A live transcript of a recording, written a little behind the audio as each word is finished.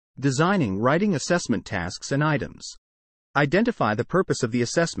Designing writing assessment tasks and items. Identify the purpose of the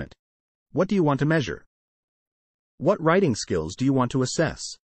assessment. What do you want to measure? What writing skills do you want to assess?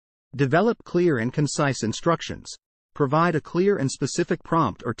 Develop clear and concise instructions. Provide a clear and specific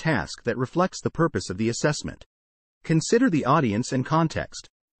prompt or task that reflects the purpose of the assessment. Consider the audience and context.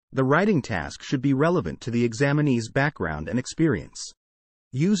 The writing task should be relevant to the examinee's background and experience.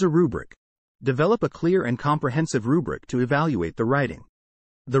 Use a rubric. Develop a clear and comprehensive rubric to evaluate the writing.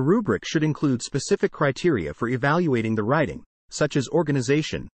 The rubric should include specific criteria for evaluating the writing, such as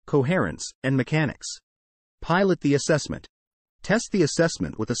organization, coherence, and mechanics. Pilot the assessment. Test the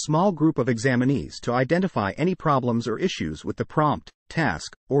assessment with a small group of examinees to identify any problems or issues with the prompt,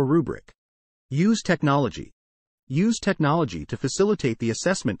 task, or rubric. Use technology. Use technology to facilitate the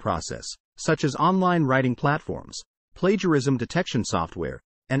assessment process, such as online writing platforms, plagiarism detection software,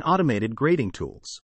 and automated grading tools.